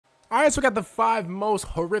Alright, so we got the 5 most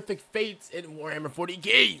horrific fates in Warhammer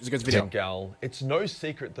 40k. It's a good video. Gal, it's no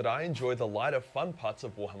secret that I enjoy the lighter fun parts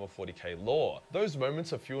of Warhammer 40k lore. Those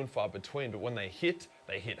moments are few and far between, but when they hit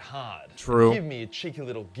hard. True. Give me a cheeky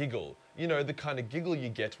little giggle. You know, the kind of giggle you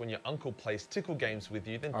get when your uncle plays tickle games with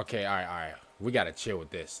you, then... Okay, alright. We gotta chill with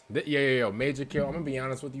this. Yo, Majorkill, I'm gonna be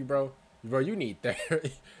honest with you, bro. Bro, you need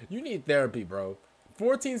therapy. You need therapy, bro.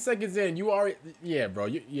 14 seconds in, you already... Yeah, bro,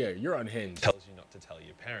 you're unhinged. Tells you not to tell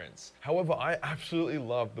your parents. However, I absolutely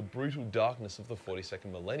love the brutal darkness of the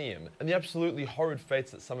 42nd millennium and the absolutely horrid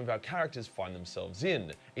fates that some of our characters find themselves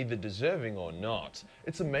in, either deserving or not.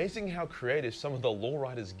 It's amazing how creative some of the lore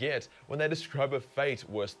writers get when they describe a fate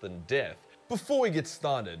worse than death. Before we get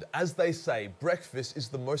started, as they say, breakfast is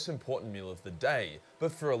the most important meal of the day,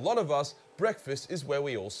 but for a lot of us, breakfast is where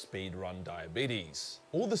we all speedrun diabetes.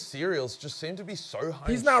 All the cereals just seem to be so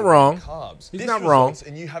high in sugar and carbs. He's not wrong. This results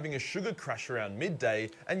in you having a sugar crash around midday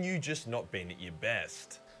and you just not being at your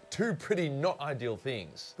best. Two pretty not ideal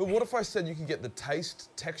things. But what if I said you could get the taste,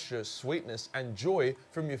 texture, sweetness, and joy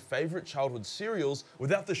from your favorite childhood cereals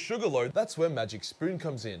without the sugar load? That's where Magic Spoon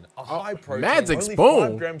comes in. A high protein, only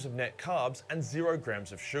 5 grams of net carbs and 0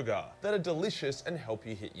 grams of sugar that are delicious and help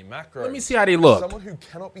you hit your macros. Let me see how they look. Someone who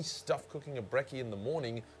cannot be stuffed cooking a brekkie in the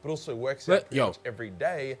morning, but also works out pretty much every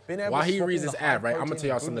day, being able while to he reads this ad, right, I'm gonna tell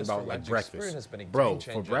y'all something about like breakfast. Bro,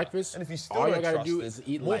 for breakfast, and if you still all you don't gotta trust do it, is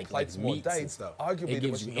eat more like plates, more meats and dates, stuff. arguably It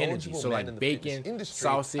gives you energy. So like bacon,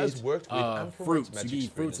 sausage, fruits. You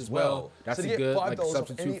eat fruits as well. That's a good like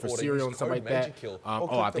substitute for cereal and stuff like that.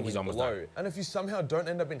 Oh, I think he's almost done. And if you somehow don't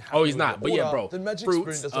end up in oh, he's not. But yeah, bro,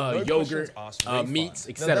 fruits, no yogurt, meats,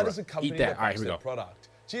 etc. Eat that. All right, here we go. Product.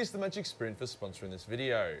 Cheers to Magic Spoon for sponsoring this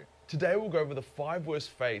video. Today we'll go over the 5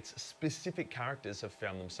 worst fates specific characters have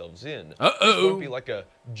found themselves in. This won't be like a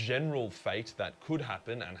general fate that could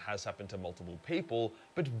happen and has happened to multiple people,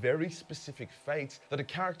 but very specific fates that a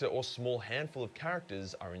character or small handful of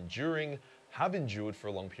characters are enduring, have endured for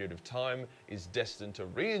a long period of time, is destined to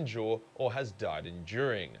re-endure, or has died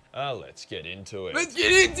enduring. Let's get into it. Let's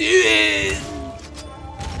get into it!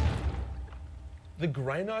 The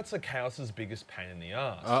Grey Knights are Chaos's biggest pain in the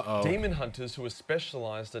ass. Demon hunters who are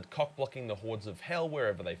specialized at cock-blocking the hordes of hell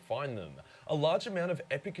wherever they find them. A large amount of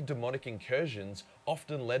epic demonic incursions,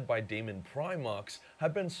 often led by demon Primarchs,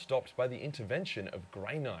 have been stopped by the intervention of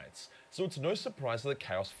Grey Knights. So it's no surprise that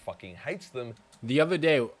Chaos fucking hates them. The other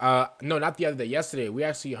day, no, not the other day, yesterday, we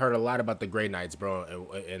actually heard a lot about the Grey Knights,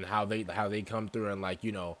 bro, and how they come through and like,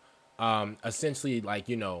 you know, essentially like,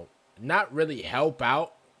 you know, not really help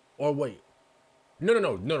out, or wait.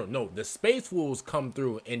 No. The Space Wolves come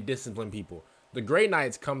through and discipline people. The Grey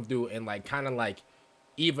Knights come through and like kind of like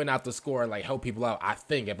even out the score and like help people out. I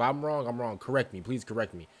think if I'm wrong, I'm wrong. Correct me, please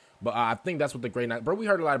correct me. But I think that's what the Grey Knights... Bro, we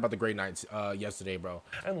heard a lot about the Grey Knights yesterday, bro.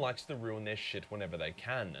 And likes to ruin their shit whenever they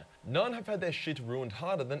can. None have had their shit ruined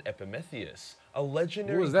harder than Epimetheus, a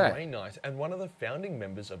legendary Grey Knight and one of the founding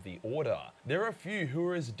members of the Order. There are few who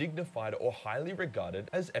are as dignified or highly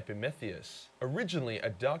regarded as Epimetheus. Originally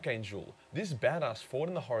a Dark Angel, this badass fought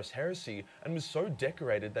in the Horus Heresy and was so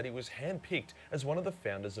decorated that he was handpicked as one of the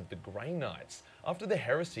founders of the Grey Knights. After the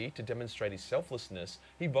heresy, to demonstrate his selflessness,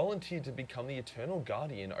 he volunteered to become the Eternal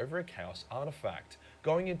Guardian over a Chaos artifact,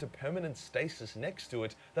 going into permanent stasis next to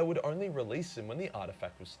it that would only release him when the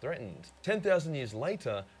artifact was threatened. 10,000 years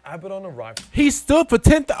later, Abaddon arrived. He stood for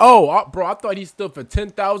 10,000. Oh, bro, I thought he stood for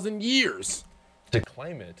 10,000 years. To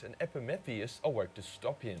claim it, and Epimetheus awoke to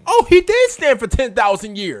stop him. Oh, he did stand for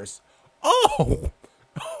 10,000 years. Oh.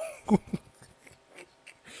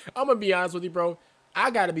 I'm gonna be honest with you, bro. I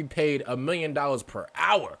gotta be paid $1 million per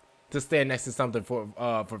hour to stand next to something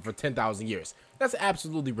for 10,000 years. That's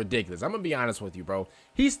absolutely ridiculous. I'm gonna be honest with you, bro.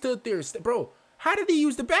 He stood there, bro. How did he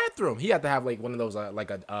use the bathroom? He had to have like one of those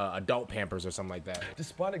adult Pampers or something like that.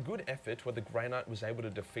 Despite a good effort where the Grey Knight was able to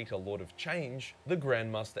defeat a Lord of Change, the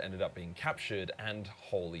Grandmaster ended up being captured, and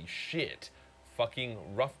holy shit,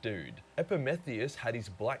 fucking rough dude. Epimetheus had his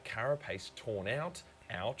black carapace torn out.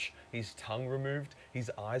 Ouch, his tongue removed,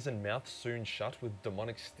 his eyes and mouth sewn shut with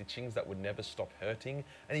demonic stitchings that would never stop hurting,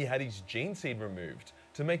 and he had his gene seed removed.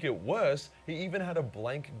 To make it worse, he even had a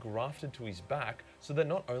blank grafted to his back, so that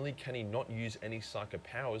not only can he not use any psychic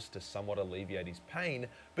powers to somewhat alleviate his pain,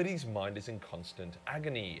 but his mind is in constant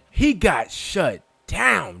agony. He got shut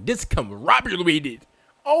down, discombobulated.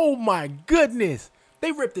 Oh my goodness.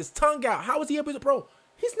 They ripped his tongue out. How was he able to, bro?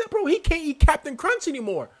 He's not, bro, he can't eat Captain Crunch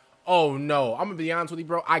anymore. Oh no, I'm gonna be honest with you,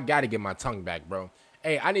 bro. I gotta get my tongue back, bro.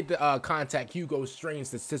 Hey, I need to contact Hugo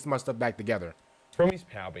Strange to stitch my stuff back together. From his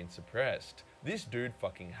power being suppressed, this dude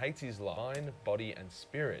fucking hates his mind, body, and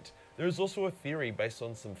spirit. There is also a theory based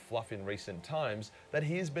on some fluff in recent times that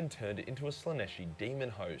he has been turned into a Slaaneshi demon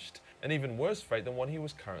host, an even worse fate than one he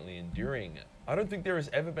was currently enduring. I don't think there has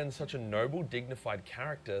ever been such a noble, dignified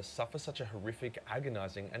character suffer such a horrific,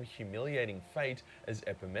 agonizing, and humiliating fate as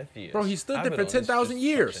Epimetheus. Bro, he stood there for 10,000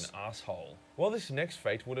 years. Such an asshole. While this next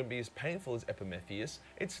fate wouldn't be as painful as Epimetheus,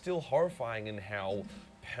 it's still horrifying in how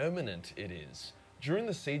permanent it is. During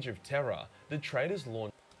the Siege of Terra, the traders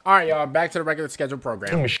launched Alright, y'all, back to the regular scheduled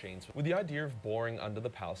program. Machines with the idea of boring under the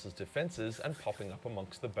palace's defenses and popping up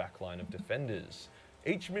amongst the backline of defenders.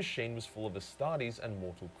 Each machine was full of Astartes and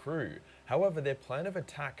mortal crew. However, their plan of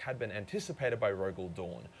attack had been anticipated by Rogal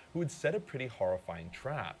Dorn, who had set a pretty horrifying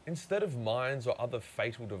trap. Instead of mines or other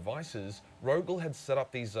fatal devices, Rogal had set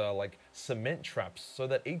up these like cement traps so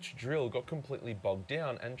that each drill got completely bogged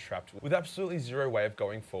down and trapped with absolutely zero way of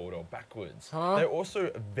going forward or backwards. They're also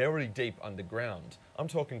very deep underground. I'm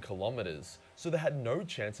talking kilometers, so they had no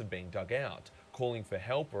chance of being dug out, calling for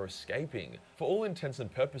help or escaping. For all intents and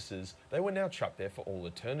purposes, they were now trapped there for all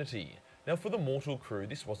eternity. Now for the mortal crew,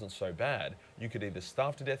 this wasn't so bad. You could either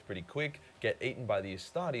starve to death pretty quick, get eaten by the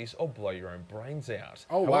Astartes, or blow your own brains out.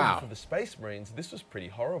 Oh, However, wow. for the Space Marines, this was pretty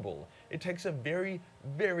horrible. It takes a very,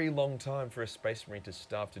 very long time for a Space Marine to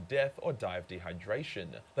starve to death or die of dehydration.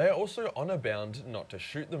 They are also honor bound not to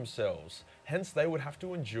shoot themselves. Hence, they would have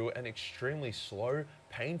to endure an extremely slow,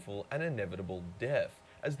 painful, and inevitable death,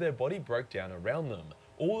 as their body broke down around them,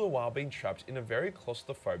 all the while being trapped in a very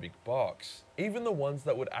claustrophobic box. Even the ones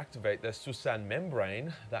that would activate their Susan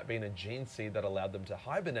membrane, that being a gene seed that allowed them to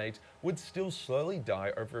hibernate, would still slowly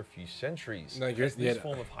die over a few centuries, as this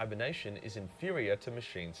form of hibernation is inferior to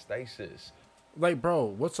machine stasis. Like, bro,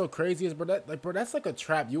 what's so crazy is, bro, that's like a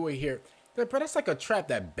trap you would hear. Like, bro, that's like a trap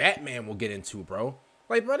that Batman will get into, bro.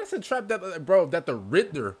 Like, bro, that's a trap that, bro, that the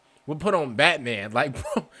Riddler would put on Batman. Like,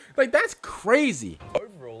 bro, like, that's crazy.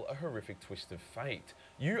 Overall, a horrific twist of fate.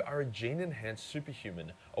 You are a gene-enhanced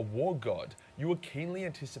superhuman, a war god. You are keenly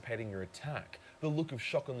anticipating your attack, the look of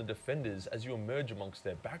shock on the defenders as you emerge amongst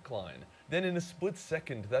their backline. Then in a split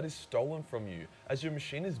second, that is stolen from you as your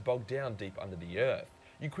machine is bogged down deep under the earth.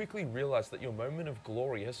 You quickly realize that your moment of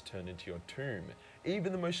glory has turned into your tomb.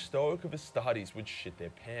 Even the most stoic of Astartes would shit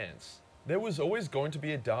their pants. There was always going to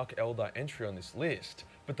be a Dark Eldar entry on this list,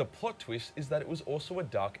 but the plot twist is that it was also a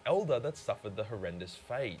Dark Eldar that suffered the horrendous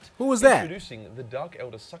fate. Who was that? Introducing the Dark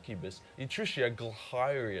Eldar succubus, Etricia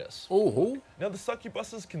Glharius. Oh, who? Now the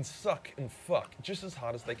succubuses can suck and fuck just as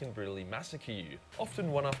hard as they can brutally massacre you,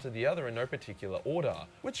 often one after the other in no particular order,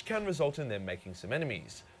 which can result in them making some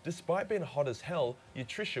enemies. Despite being hot as hell,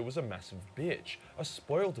 Etricia was a massive bitch, a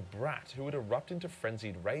spoiled brat who would erupt into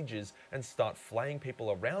frenzied rages and start flaying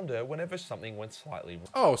people around her whenever something went slightly wrong.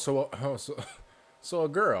 Oh, so a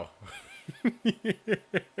girl.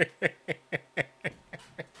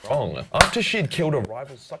 Wrong. After she had killed a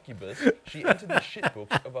rival succubus, she entered the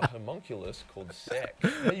shitbooks of a homunculus called Sek.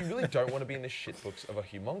 Now you really don't want to be in the shitbooks of a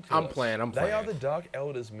homunculus. I'm playing. They are the Dark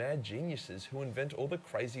Eldars' mad geniuses who invent all the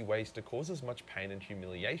crazy ways to cause as much pain and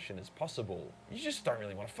humiliation as possible. You just don't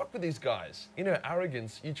really want to fuck with these guys. In her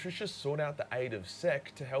arrogance, Etricia sought out the aid of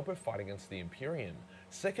Sek to help her fight against the Imperium.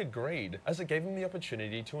 Sek agreed, as it gave him the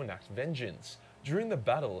opportunity to enact vengeance. During the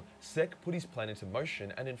battle, Sek put his plan into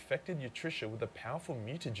motion and infected Etricia with a powerful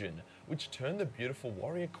mutagen, which turned the beautiful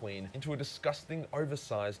warrior queen into a disgusting,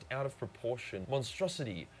 oversized, out of proportion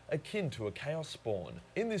monstrosity, akin to a chaos spawn.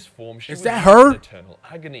 In this form, she was in eternal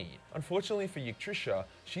agony. Unfortunately for Etricia,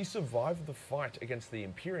 she survived the fight against the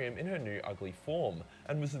Imperium in her new ugly form,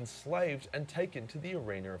 and was enslaved and taken to the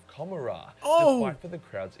arena of Comora to fight for the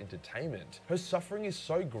crowd's entertainment. Her suffering is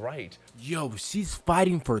so great. Yo, she's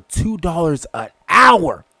fighting for $2 an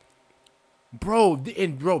hour. Bro,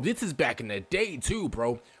 and bro, this is back in the day too,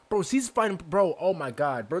 bro. Bro, she's fighting, bro, oh my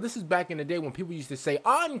God. Bro, this is back in the day when people used to say,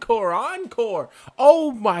 encore, encore.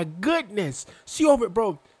 Oh my goodness. She over,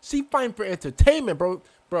 bro, she fighting for entertainment, bro.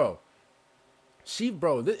 Bro,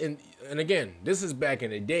 and again, this is back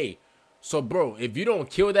in the day. So, bro, if you don't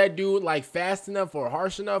kill that dude, like, fast enough or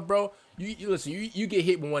harsh enough, bro, you get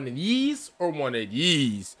hit with one of these or one of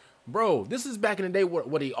these. Bro, this is back in the day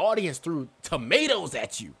where the audience threw tomatoes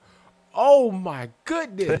at you. Oh my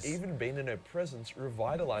goodness. But even being in her presence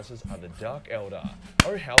revitalizes other Dark Eldar.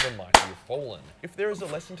 Oh, how the mighty have fallen. If there is a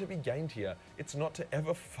lesson to be gained here, it's not to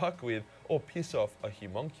ever fuck with or piss off a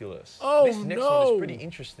homunculus. Oh, this next one is pretty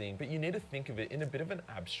interesting, but you need to think of it in a bit of an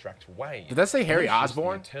abstract way. Did that say Harry Lucius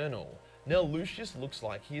Osborn? the Eternal. Now, Lucius looks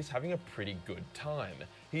like he is having a pretty good time.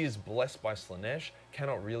 He is blessed by Slaanesh,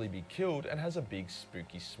 cannot really be killed, and has a big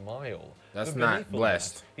spooky smile. That's But not beneath all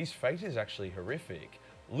blessed. that, his fate is actually horrific.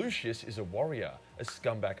 Lucius is a warrior, a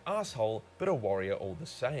scumbag asshole, but a warrior all the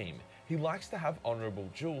same. he likes to have honourable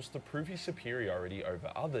duels to prove his superiority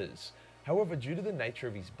over others. However, due to the nature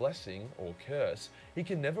of his blessing, or curse, he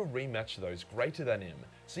can never rematch those greater than him.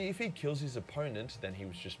 See, if he kills his opponent, then he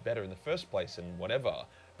was just better in the first place and whatever.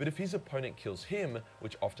 But if his opponent kills him,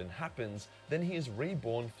 which often happens, then he is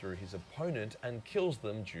reborn through his opponent and kills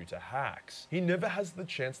them due to hacks. He never has the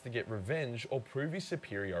chance to get revenge or prove his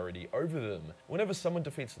superiority over them. Whenever someone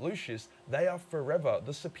defeats Lucius, they are forever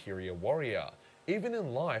the superior warrior. Even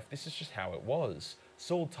in life, this is just how it was.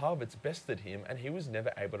 Saul Tarvitz bested him and he was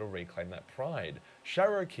never able to reclaim that pride.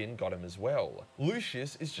 Sharokin got him as well.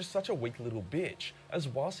 Lucius is just such a weak little bitch, as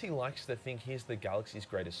whilst he likes to think he is the galaxy's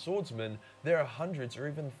greatest swordsman, there are hundreds or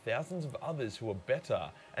even thousands of others who are better,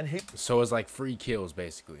 and he— So it's like free kills,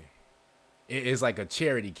 basically. It is like a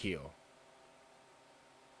charity kill.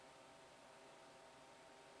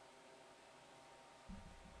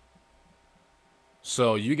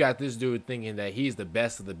 So you got this dude thinking that he's the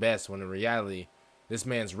best of the best, when in reality, this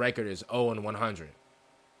man's record is 0-100.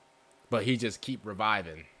 But he just keep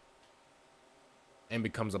reviving. And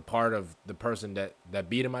becomes a part of the person that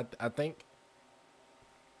beat him, I think.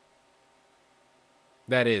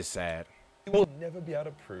 That is sad. He will never be able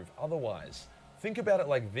to prove otherwise. Think about it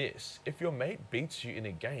like this: if your mate beats you in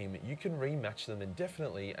a game, you can rematch them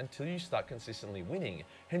indefinitely until you start consistently winning.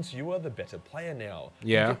 Hence, you are the better player now.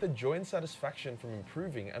 Yeah. You get the joy and satisfaction from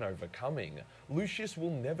improving and overcoming. Lucius will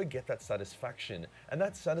never get that satisfaction, and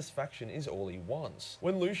that satisfaction is all he wants.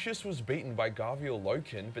 When Lucius was beaten by Garviel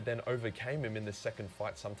Loken, but then overcame him in the second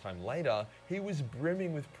fight sometime later, he was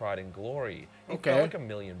brimming with pride and glory. He felt like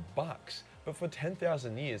 $1,000,000. But for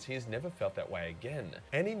 10,000 years, he has never felt that way again.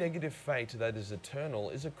 Any negative fate that is eternal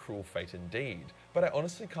is a cruel fate indeed, but I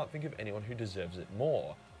honestly can't think of anyone who deserves it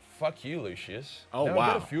more. Fuck you, Lucius. Oh, now, wow.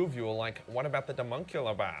 I bet a few of you are like, what about the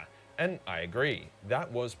Domuncular bar? And I agree,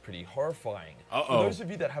 that was pretty horrifying. For those of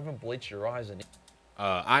you that haven't bleached your eyes and—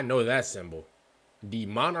 I know that symbol. The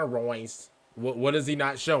Monoroins. What is he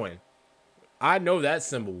not showing? I know that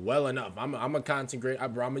symbol well enough. I'm a content creator,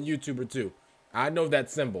 bro. I'm a YouTuber too. I know that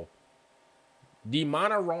symbol. The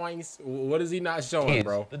Monoroins, what is he not showing,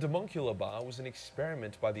 bro? The Domuncular bar was an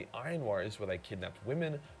experiment by the Iron Warriors where they kidnapped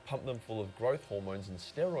women, pumped them full of growth hormones and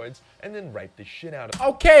steroids, and then raped the shit out of them.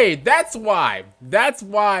 Okay, that's why. That's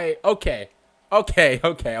why. Okay.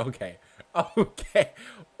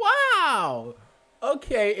 Wow.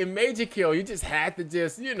 Okay, in Majorkill, you just had to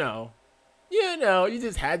just, you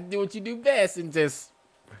just had to do what you do best and just,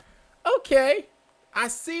 okay. I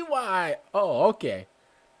see why. Oh, okay.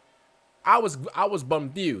 I was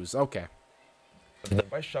bumfused. Okay.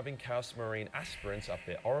 By shoving Chaos Marine aspirants up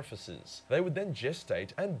their orifices. They would then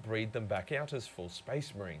gestate and breed them back out as full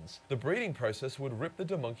Space Marines. The breeding process would rip the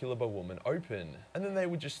Domuncular woman open, and then they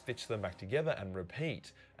would just stitch them back together and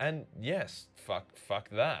repeat. And yes, fuck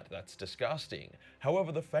that, that's disgusting.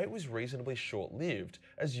 However, the fate was reasonably short-lived,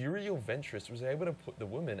 as Uriel Ventress was able to put the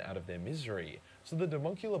women out of their misery. So the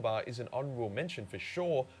Domuncular bar is an honourable mention for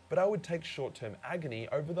sure, but I would take short-term agony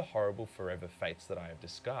over the horrible forever fates that I have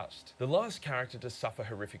discussed. The last character to suffer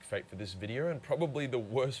horrific fate for this video, and probably the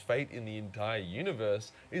worst fate in the entire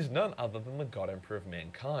universe, is none other than the God Emperor of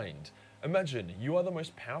Mankind. Imagine, you are the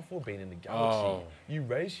most powerful being in the galaxy. You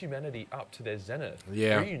raise humanity up to their zenith,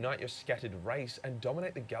 reunite your scattered race, and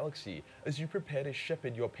dominate the galaxy as you prepare to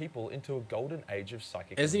shepherd your people into a golden age of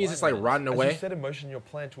psychic Isn't he just like running away? As you set in motion your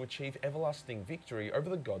plan to achieve everlasting victory over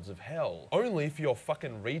the gods of hell. Only for your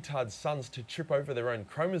fucking retard sons to trip over their own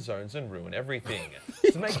chromosomes and ruin everything.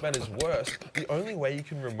 To make matters worse, the only way you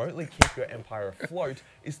can remotely keep your empire afloat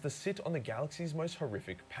is to sit on the galaxy's most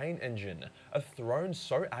horrific pain engine, a throne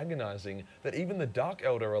so agonizing that even the Dark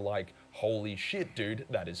Eldar are like, holy shit dude,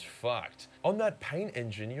 that is fucked. On that pain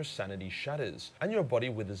engine, your sanity shatters, and your body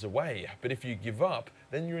withers away, but if you give up,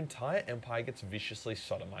 then your entire empire gets viciously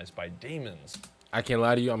sodomized by demons. I can't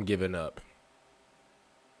lie to you, I'm giving up.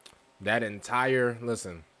 That entire,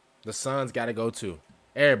 listen, the sons gotta go too.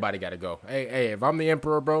 Everybody gotta go. Hey, if I'm the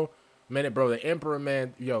Emperor, bro, the Emperor,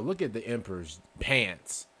 man, yo, look at the Emperor's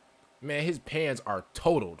pants. Man, his pants are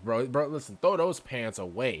totaled, bro. Bro, listen, throw those pants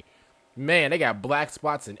away. Man, they got black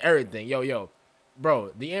spots and everything. Yo,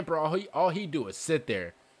 bro, the Emperor, all he do is sit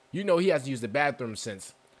there. You know he hasn't used the bathroom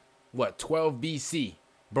since, what, 12 BC?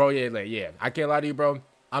 Bro, yeah, I can't lie to you, bro.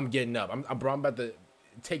 I'm getting up. I'm about to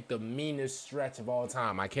take the meanest stretch of all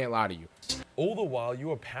time. I can't lie to you. All the while,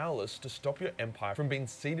 you are powerless to stop your empire from being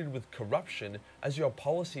seeded with corruption as your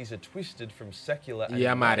policies are twisted from secular and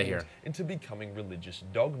I'm out of here into becoming religious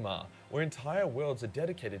dogma, where entire worlds are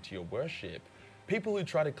dedicated to your worship. People who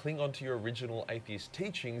try to cling onto your original atheist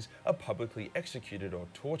teachings are publicly executed or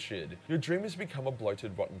tortured. Your dream has become a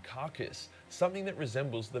bloated, rotten carcass, something that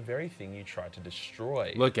resembles the very thing you tried to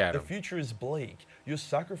destroy. Look at The him. future is bleak. Your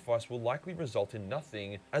sacrifice will likely result in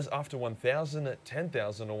nothing, as after 1,000,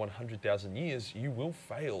 10,000, or 100,000 years, you will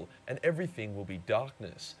fail, and everything will be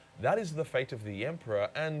darkness. That is the fate of the Emperor,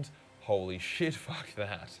 and holy shit, fuck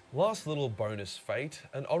that. Last little bonus fate,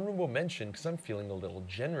 an honorable mention because I'm feeling a little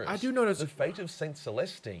generous. I do notice the fate of Saint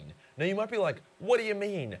Celestine. Now you might be like, what do you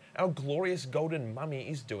mean? Our glorious golden mummy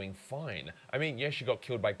is doing fine. I mean, yeah, she got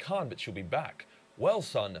killed by Khorne, but she'll be back. Well,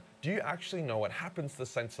 son, do you actually know what happens to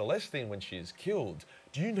Saint Celestine when she is killed?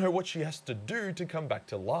 Do you know what she has to do to come back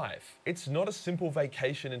to life? It's not a simple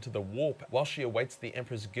vacation into the warp while she awaits the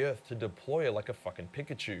Emperor's girth to deploy her like a fucking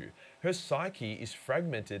Pikachu. Her psyche is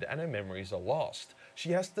fragmented and her memories are lost.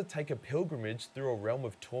 She has to take a pilgrimage through a realm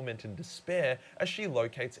of torment and despair as she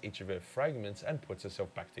locates each of her fragments and puts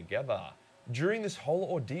herself back together. During this whole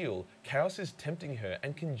ordeal, Chaos is tempting her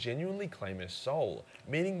and can genuinely claim her soul,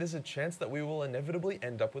 meaning there's a chance that we will inevitably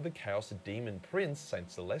end up with a Chaos Demon Prince, Saint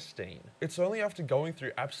Celestine. It's only after going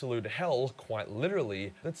through absolute hell, quite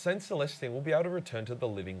literally, that Saint Celestine will be able to return to the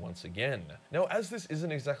living once again. Now, as this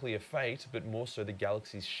isn't exactly a fate, but more so the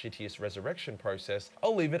galaxy's shittiest resurrection process,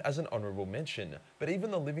 I'll leave it as an honorable mention, but even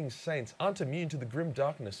the living saints aren't immune to the grim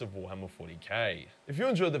darkness of Warhammer 40k. If you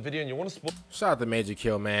enjoyed the video and you want to support— Shout out to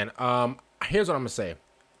Majorkill, man. Here's what I'm gonna say.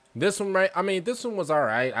 This one, right? I mean, this one was all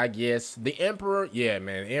right, I guess. The Emperor, yeah,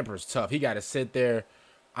 man, the Emperor's tough. He got to sit there.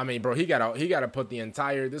 I mean, bro, he gotta put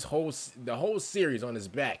the whole series on his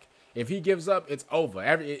back. If he gives up, it's over.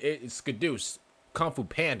 It's Skadoosh, Kung Fu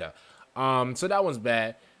Panda. So that one's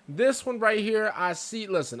bad. This one right here, I see.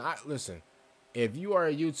 Listen. If you are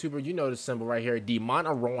a YouTuber, you know the symbol right here,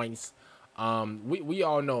 Demonaroins. We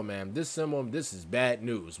all know, man. This symbol, this is bad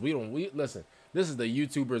news. We listen. This is the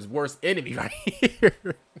YouTuber's worst enemy right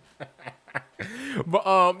here.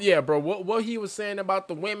 But yeah, bro, what he was saying about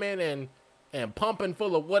the women and pumping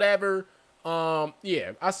full of whatever,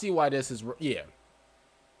 yeah, I see why this is, yeah,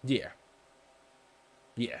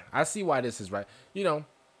 I see why this is right. You know,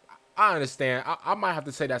 I understand. I might have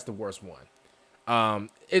to say that's the worst one.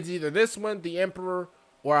 It's either this one, the Emperor,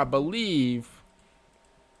 or I believe,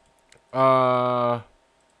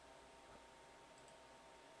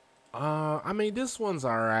 I mean, this one's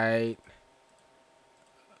all right.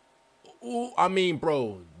 Ooh, I mean,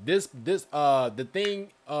 bro, the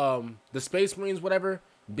thing, the Space Marines, whatever,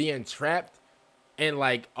 being trapped, and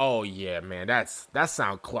like, oh yeah, man, that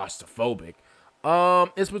sounds claustrophobic.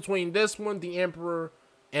 It's between this one, the Emperor,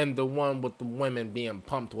 and the one with the women being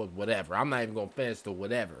pumped with whatever. I'm not even gonna finish the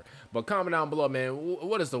whatever. But comment down below, man.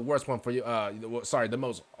 What is the worst one for you? Sorry, the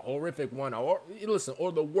most horrific one, or listen,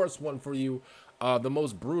 or the worst one for you. The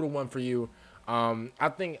most brutal one for you. I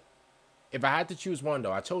think if I had to choose one,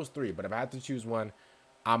 though, I chose 3, but if I had to choose one,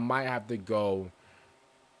 I might have to go,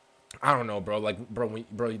 I don't know, bro. Like, bro,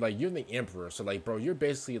 like, you're the Emperor. So, like, bro, you're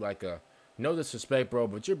basically like no disrespect, bro,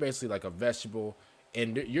 but you're basically like a vegetable.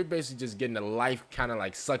 And you're basically just getting the life kind of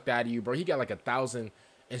like sucked out of you, bro. He got like 1,000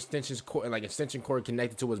 extension cord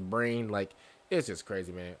connected to his brain. Like, it's just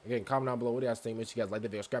crazy, man. Again, comment down below what do you guys think. Make sure you guys like the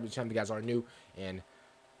video, subscribe to the channel if you guys are new. And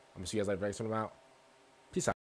I'm going to see you guys later. Thanks for coming out. Peace out.